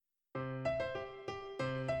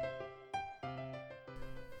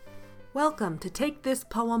Welcome to Take This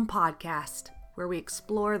Poem podcast, where we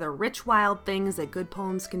explore the rich, wild things that good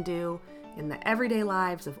poems can do in the everyday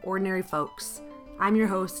lives of ordinary folks. I'm your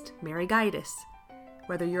host, Mary Gaitis.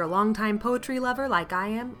 Whether you're a longtime poetry lover like I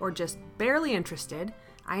am, or just barely interested,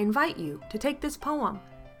 I invite you to take this poem.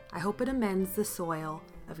 I hope it amends the soil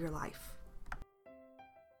of your life.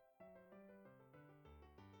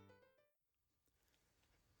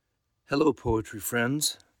 Hello, poetry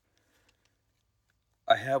friends.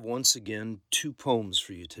 I have once again two poems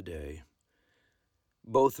for you today.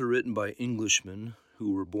 Both are written by Englishmen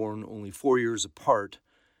who were born only 4 years apart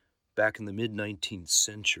back in the mid-19th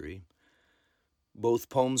century. Both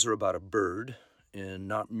poems are about a bird, and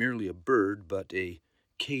not merely a bird, but a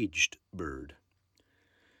caged bird.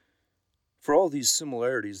 For all these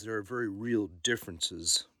similarities, there are very real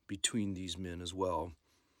differences between these men as well.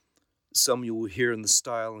 Some you will hear in the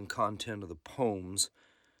style and content of the poems,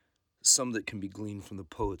 some that can be gleaned from the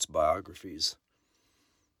poets' biographies.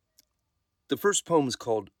 The first poem is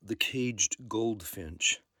called The Caged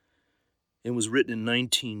Goldfinch and was written in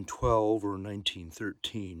 1912 or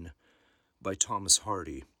 1913 by Thomas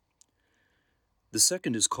Hardy. The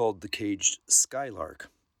second is called The Caged Skylark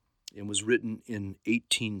and was written in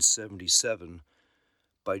 1877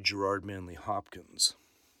 by Gerard Manley Hopkins.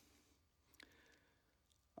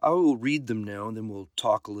 I will read them now and then we'll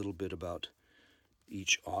talk a little bit about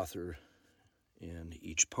each author and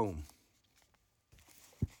each poem.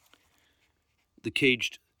 The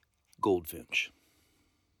Caged Goldfinch.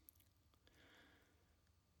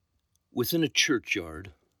 Within a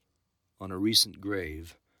churchyard, on a recent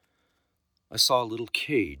grave, I saw a little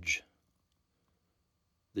cage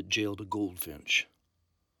that jailed a goldfinch.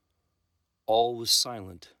 All was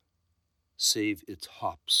silent, save its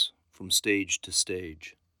hops from stage to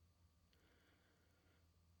stage.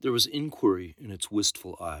 There was inquiry in its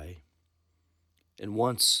wistful eye, and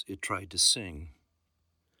once it tried to sing.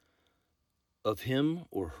 Of him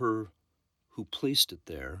or her who placed it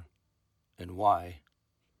there, and why,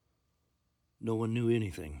 no one knew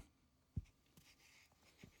anything.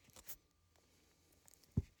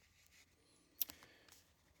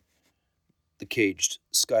 The Caged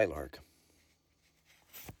Skylark.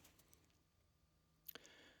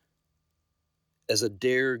 As a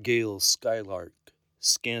dare-gale skylark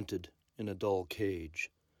scanted in a dull cage,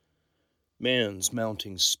 man's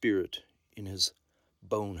mounting spirit in his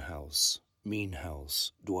bone house, mean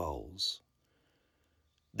house dwells.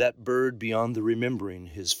 That bird beyond the remembering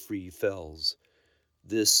his free fells,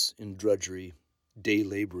 this in drudgery, day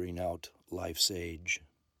laboring out life's age.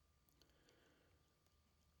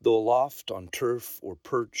 Though aloft on turf or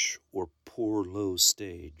perch or poor low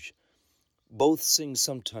stage, both sing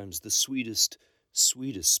sometimes the sweetest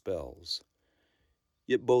spells,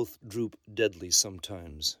 yet both droop deadly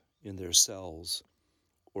sometimes in their cells,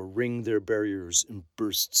 or ring their barriers in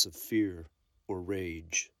bursts of fear or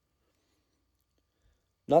rage.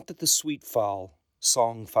 Not that the sweet fowl,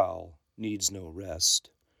 song fowl, needs no rest.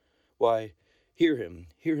 Why, hear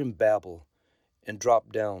him babble and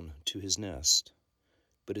drop down to his nest,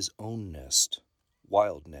 but his own nest,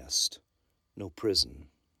 wild nest, no prison.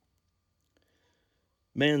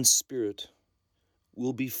 Man's spirit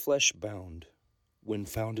will be flesh-bound when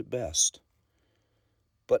found at best,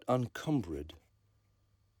 but uncumbered.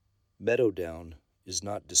 Meadow down is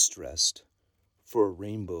not distressed for a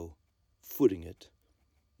rainbow footing it,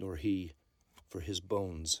 nor he for his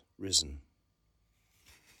bones risen.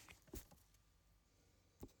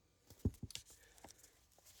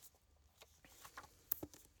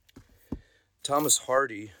 Thomas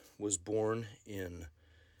Hardy was born in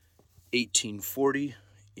 1840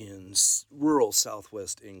 in rural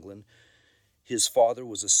southwest England. His father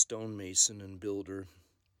was a stonemason and builder.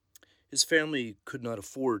 His family could not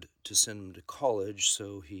afford to send him to college,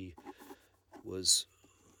 so he was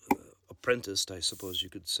apprenticed, I suppose you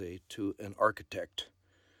could say, to an architect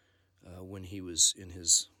when he was in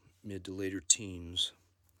his mid to later teens.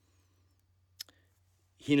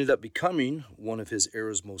 He ended up becoming one of his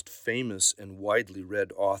era's most famous and widely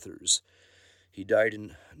read authors. He died in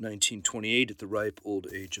 1928 at the ripe old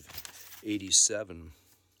age of 87.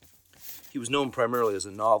 He was known primarily as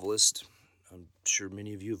a novelist. I'm sure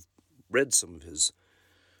many of you have read some of his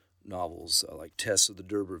novels, like Tess of the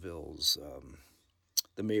D'Urbervilles,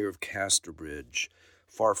 The Mayor of Casterbridge,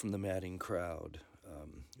 Far from the Madding Crowd,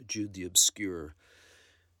 Jude the Obscure,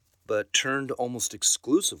 but turned almost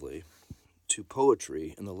exclusively to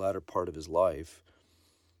poetry in the latter part of his life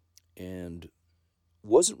and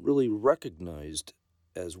wasn't really recognized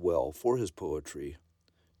as well for his poetry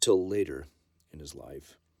till later in his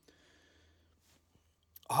life.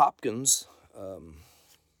 Hopkins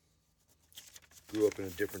grew up in a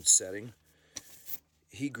different setting.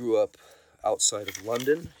 He grew up outside of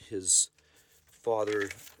London. His father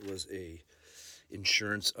was a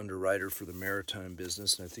insurance underwriter for the maritime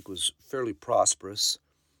business, and I think was fairly prosperous.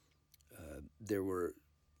 There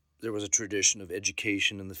was a tradition of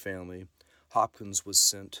education in the family. Hopkins was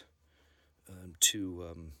sent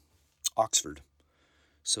to Oxford,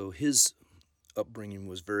 so his upbringing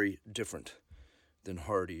was very different than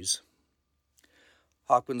Hardy's.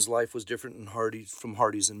 Hopkins' life was different from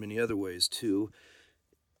Hardy's in many other ways too.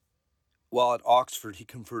 While at Oxford, he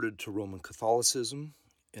converted to Roman Catholicism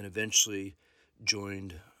and eventually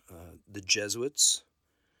joined the Jesuits,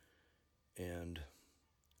 and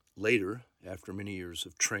later, after many years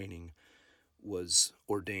of training, was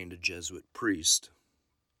ordained a Jesuit priest.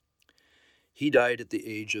 He died at the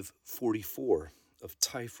age of 44 of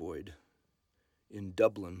typhoid in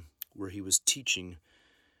Dublin, where he was teaching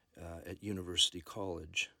at University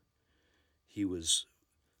College. He was,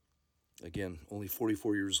 again, only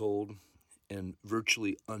 44 years old and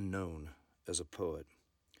virtually unknown as a poet.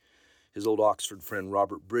 His old Oxford friend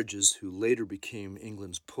Robert Bridges, who later became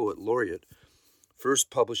England's poet laureate, first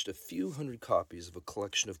published a few hundred copies of a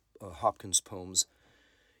collection of Hopkins' poems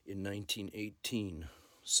in 1918,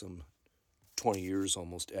 some 20 years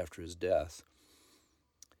almost after his death.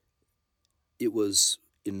 It was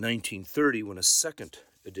in 1930, when a second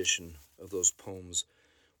edition of those poems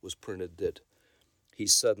was printed, that he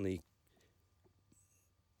suddenly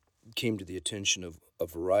came to the attention of a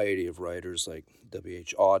variety of writers like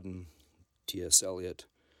W.H. Auden, T.S. Eliot,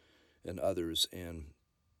 and others, and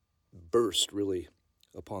burst really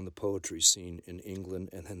upon the poetry scene in England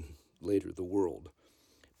and then later the world.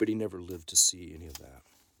 But he never lived to see any of that.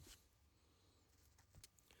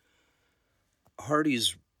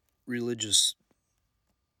 Hardy's religious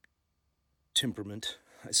temperament,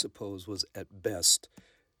 I suppose, was at best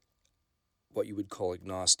what you would call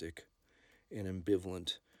agnostic and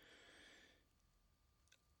ambivalent.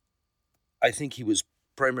 I think he was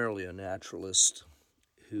primarily a naturalist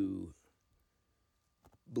who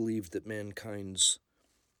believed that mankind's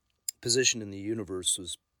position in the universe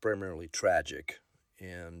was primarily tragic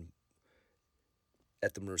and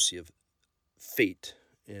at the mercy of fate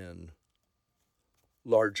and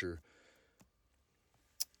larger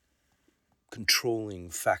controlling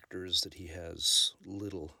factors that he has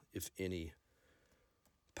little, if any,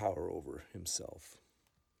 power over himself.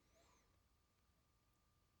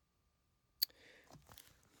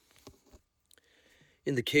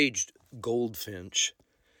 In The Caged Goldfinch,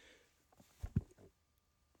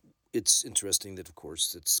 it's interesting that, of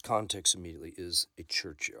course, its context immediately is a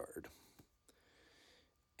churchyard.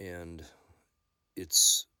 And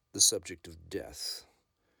it's the subject of death.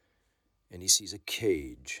 And he sees a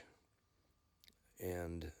cage.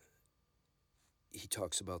 And he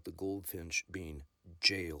talks about the goldfinch being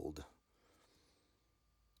jailed.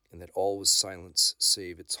 And that all was silence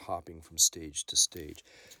save its hopping from stage to stage.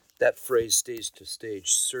 That phrase, stage to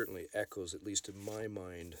stage, certainly echoes, at least in my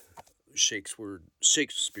mind,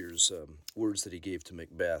 Shakespeare's words that he gave to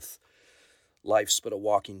Macbeth. Life's but a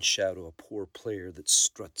walking shadow, a poor player that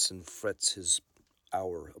struts and frets his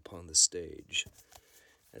hour upon the stage.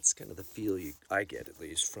 That's kind of the feel I get, at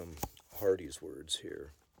least, from Hardy's words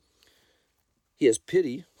here. He has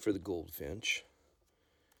pity for the goldfinch,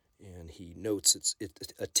 and he notes its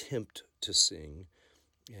attempt to sing,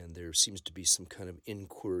 and there seems to be some kind of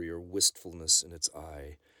inquiry or wistfulness in its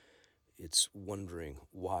eye. It's wondering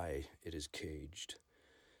why it is caged.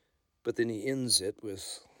 But then he ends it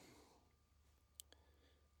with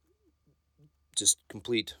just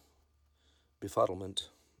complete befuddlement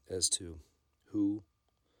as to who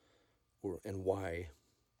and why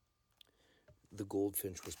the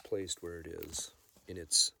goldfinch was placed where it is in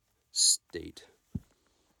its state.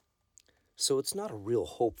 So it's not a real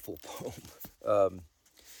hopeful poem.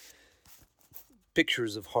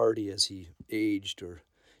 Pictures of Hardy as he aged, or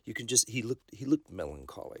you can just, he looked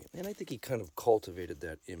melancholy. And I think he kind of cultivated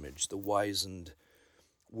that image, the wizened,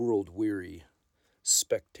 world-weary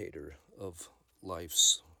spectator of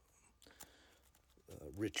life's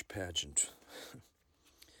rich pageant.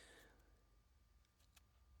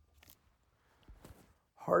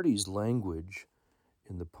 Hardy's language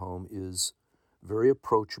in the poem is very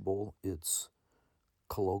approachable. It's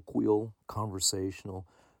colloquial, conversational.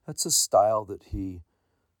 That's a style that he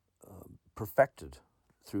perfected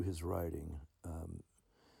through his writing.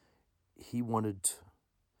 He wanted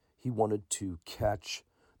to catch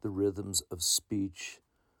the rhythms of speech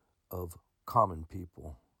of common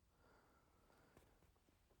people.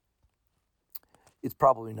 It's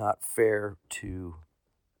probably not fair to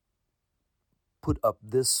put up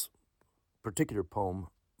this particular poem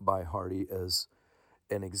by Hardy as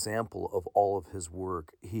an example of all of his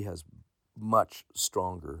work. He has much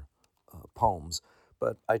stronger poems,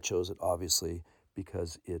 but I chose it obviously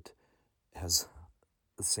because it has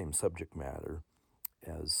the same subject matter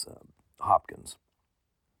as Hopkins.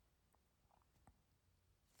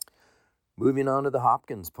 Moving on to the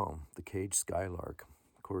Hopkins poem, The Caged Skylark.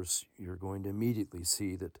 Of course, you're going to immediately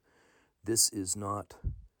see that this is not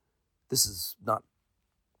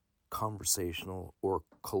conversational or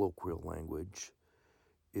colloquial language.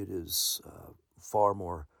 It is far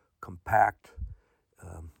more compact.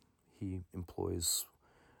 He employs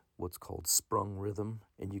what's called sprung rhythm,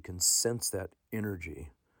 and you can sense that energy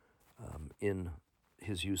in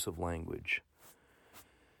his use of language.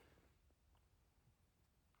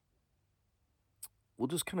 We'll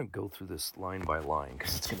just kind of go through this line by line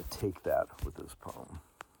because it's going to take that with this poem.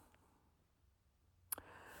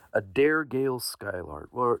 A Daregale Skylark,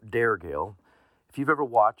 or Daregale. If you've ever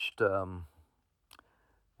watched, I'm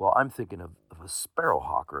thinking of a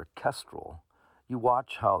sparrowhawk or a kestrel. You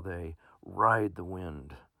watch how they ride the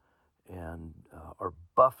wind and are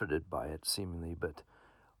buffeted by it seemingly, but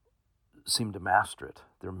seem to master it.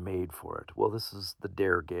 They're made for it. Well, this is the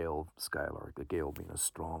Daregale Skylark, the gale being a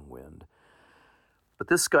strong wind. But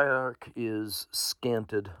this skylark is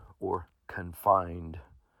scanted or confined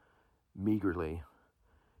meagerly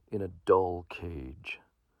in a dull cage.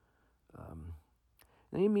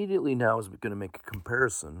 And he immediately now is going to make a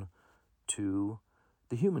comparison to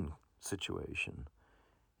the human situation.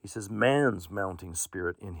 He says, man's mounting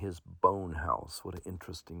spirit in his bone house. What an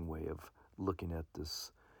interesting way of looking at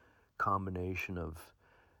this combination of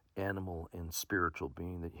animal and spiritual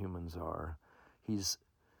being that humans are. He's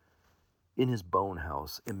in his bone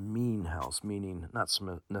house, a mean house, meaning not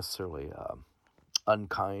necessarily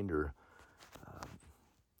unkind or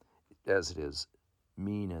as it is,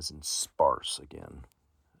 mean as in sparse again,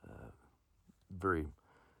 very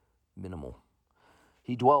minimal.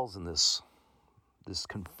 He dwells in this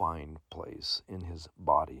confined place in his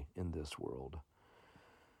body in this world.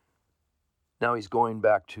 Now he's going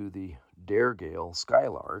back to the Daregale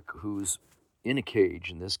Skylark, who's in a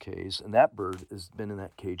cage in this case, and that bird has been in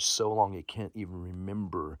that cage so long it can't even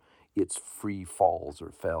remember its free falls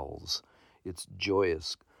or fells, its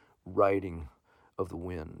joyous riding of the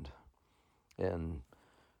wind. And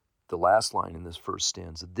the last line in this first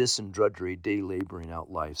stanza, this in drudgery, day laboring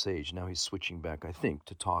out life's age. Now he's switching back, I think,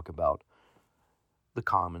 to talk about the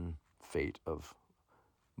common fate of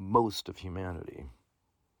most of humanity.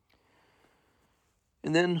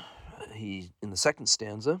 And then in the second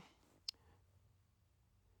stanza,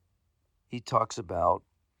 he talks about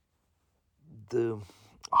the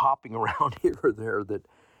hopping around here or there that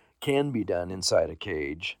can be done inside a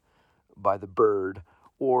cage by the bird,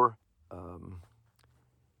 or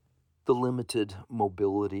the limited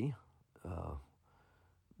mobility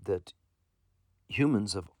that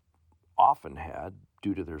humans have often had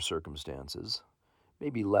due to their circumstances,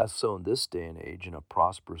 maybe less so in this day and age in a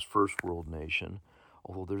prosperous first world nation,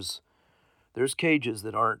 although there's cages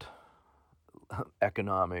that aren't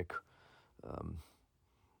economic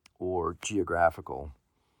or geographical.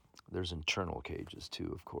 There's internal cages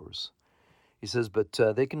too, of course. He says, but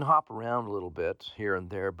they can hop around a little bit here and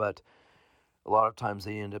there, but a lot of times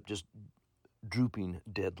they end up just drooping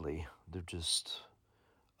deadly. They're just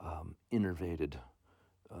enervated,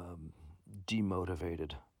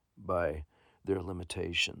 demotivated by their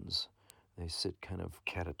limitations. They sit kind of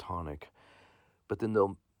catatonic, but then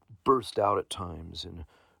they'll burst out at times and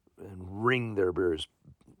ring their barriers,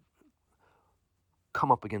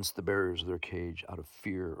 come up against the barriers of their cage out of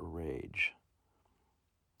fear or rage.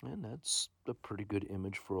 And that's a pretty good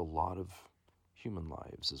image for a lot of human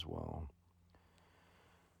lives as well.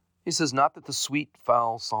 He says, not that the sweet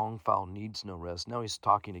fowl, song fowl needs no rest. Now he's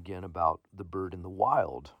talking again about the bird in the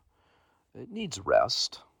wild. It needs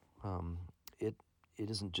rest. It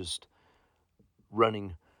isn't just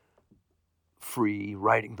running free,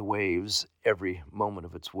 riding the waves every moment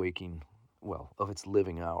of its of its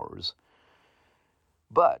living hours.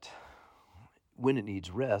 But when it needs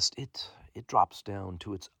rest, it drops down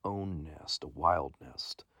to its own nest, a wild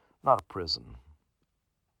nest, not a prison.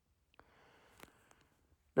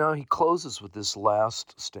 Now he closes with this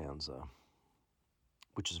last stanza,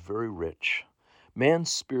 which is very rich. Man's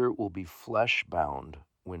spirit will be flesh-bound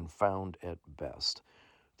when found at best.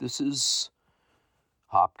 This is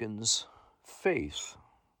Hopkins' faith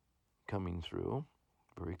coming through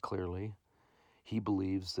very clearly. He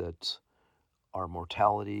believes that our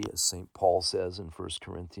mortality, as St. Paul says in 1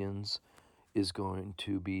 Corinthians, is going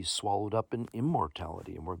to be swallowed up in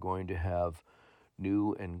immortality, and we're going to have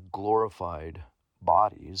new and glorified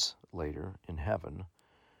bodies later in heaven.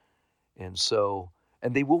 And so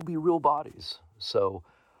And they will be real bodies. So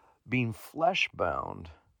being flesh-bound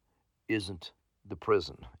isn't the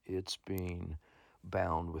prison. It's being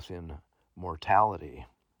bound within mortality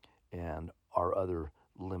and our other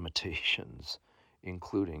limitations,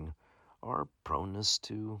 including our proneness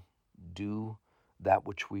to do that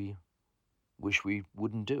which we wish we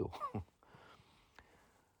wouldn't do.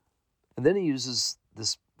 And then he uses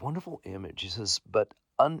this wonderful image. He says, but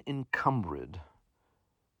unencumbered.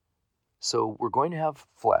 So we're going to have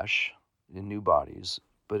flesh in new bodies,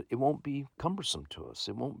 but it won't be cumbersome to us.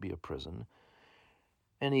 It won't be a prison.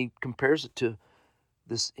 And he compares it to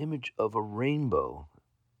this image of a rainbow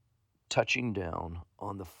touching down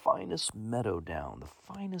on the finest meadow down,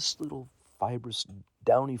 the finest little fibrous,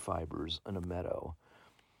 downy fibers in a meadow.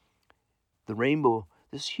 The rainbow,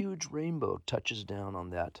 this huge rainbow touches down on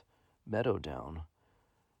that meadow down,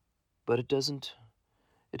 but it doesn't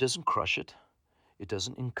crush it. It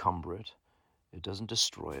doesn't encumber it. It doesn't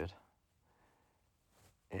destroy it.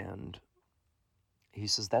 And he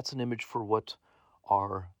says that's an image for what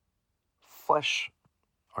our flesh,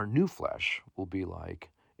 our new flesh, will be like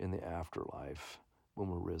in the afterlife when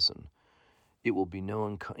we're risen. It will be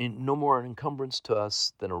no more an encumbrance to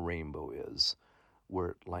us than a rainbow is, where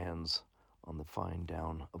it lands on the fine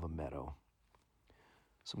down of a meadow.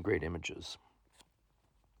 Some great images.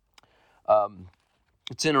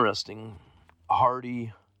 It's interesting.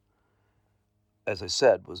 Hardy, as I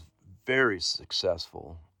said, was very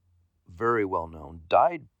successful, very well known,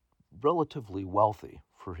 died relatively wealthy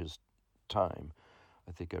for his time.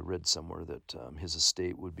 I think I read somewhere that his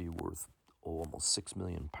estate would be worth almost £6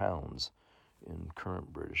 million in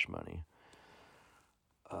current British money.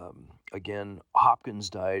 Again, Hopkins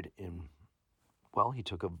died he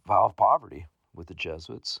took a vow of poverty with the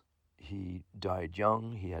Jesuits. He died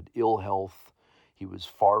young. He had ill health. He was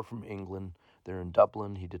far from England. They're in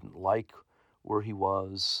Dublin. He didn't like where he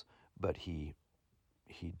was, but he'd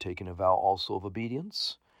taken a vow also of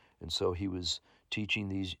obedience. And so he was teaching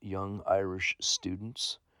these young Irish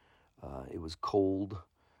students. It was cold,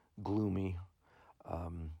 gloomy,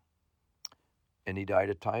 and he died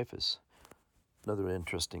of typhus. Another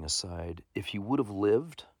interesting aside, if he would have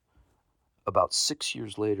lived, about 6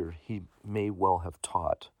 years later, he may well have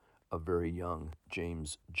taught a very young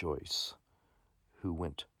James Joyce, who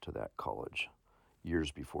went to that college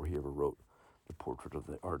years before he ever wrote The Portrait of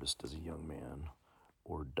the Artist as a Young Man,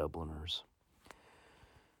 or Dubliners.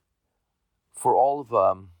 For all of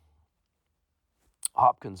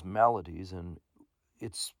Hopkins' maladies, and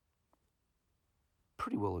it's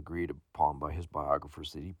pretty well agreed upon by his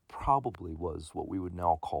biographers that he probably was what we would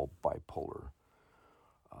now call bipolar.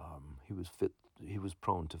 He was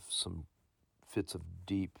prone to some fits of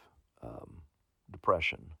deep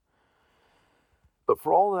depression. But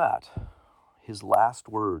for all that, his last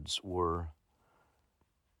words were,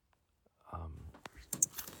 let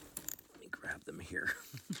me grab them here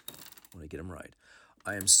when I get them right.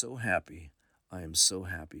 I am so happy. I am so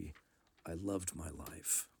happy. I loved my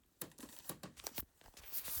life.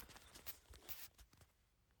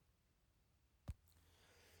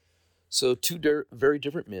 So two very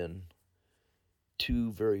different men,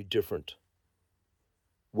 two very different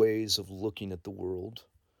ways of looking at the world,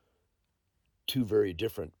 two very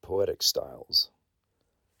different poetic styles.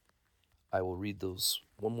 I will read those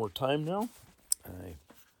one more time now. I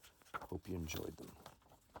hope you enjoyed them.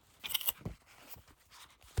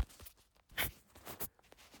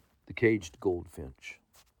 The Caged Goldfinch.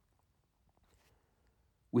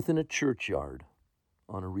 Within a churchyard,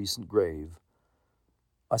 on a recent grave,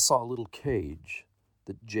 I saw a little cage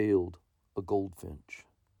that jailed a goldfinch.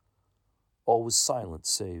 All was silent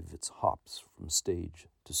save its hops from stage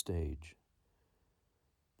to stage.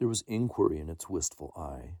 There was inquiry in its wistful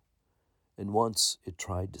eye, and once it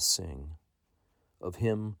tried to sing of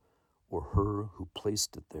him or her who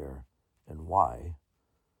placed it there and why.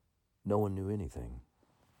 No one knew anything.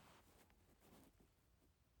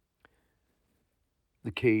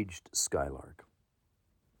 The Caged Skylark.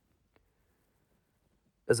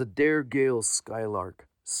 As a dare-gale skylark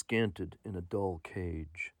scanted in a dull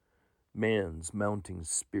cage, man's mounting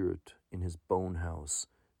spirit in his bone house,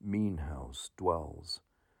 mean house, dwells.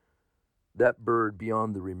 That bird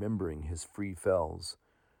beyond the remembering his free fells,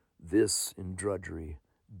 this in drudgery,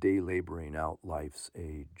 day laboring out life's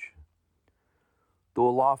age. Though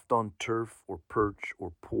aloft on turf or perch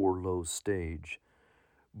or poor low stage,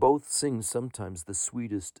 both sing sometimes the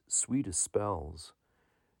sweetest spells,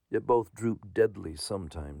 yet both droop deadly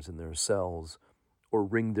sometimes in their cells, or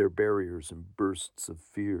ring their barriers in bursts of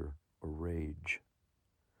fear or rage.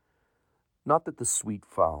 Not that the sweet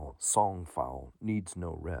fowl, song fowl, needs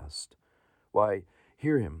no rest. Why,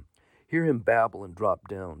 hear him Hear him babble and drop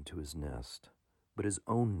down to his nest, but his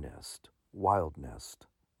own nest, wild nest,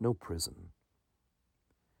 no prison.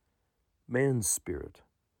 Man's spirit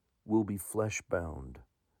will be flesh-bound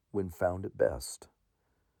when found at best,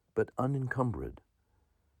 but unencumbered.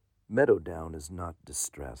 Meadow down is not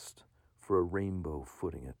distressed for a rainbow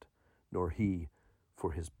footing it, nor he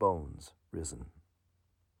for his bones risen.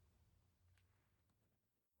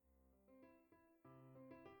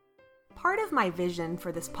 Part of my vision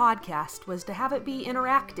for this podcast was to have it be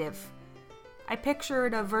interactive. I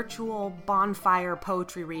pictured a virtual bonfire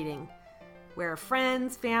poetry reading where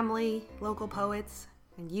friends, family, local poets,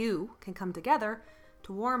 and you can come together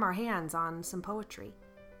to warm our hands on some poetry.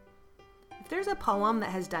 If there's a poem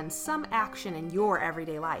that has done some action in your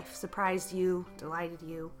everyday life, surprised you, delighted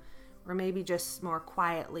you, or maybe just more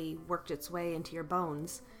quietly worked its way into your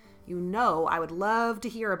bones, you know I would love to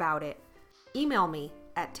hear about it. Email me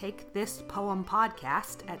at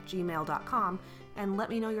takethispoempodcast@gmail.com and let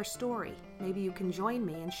me know your story. Maybe you can join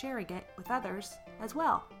me in sharing it with others as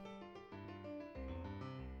well.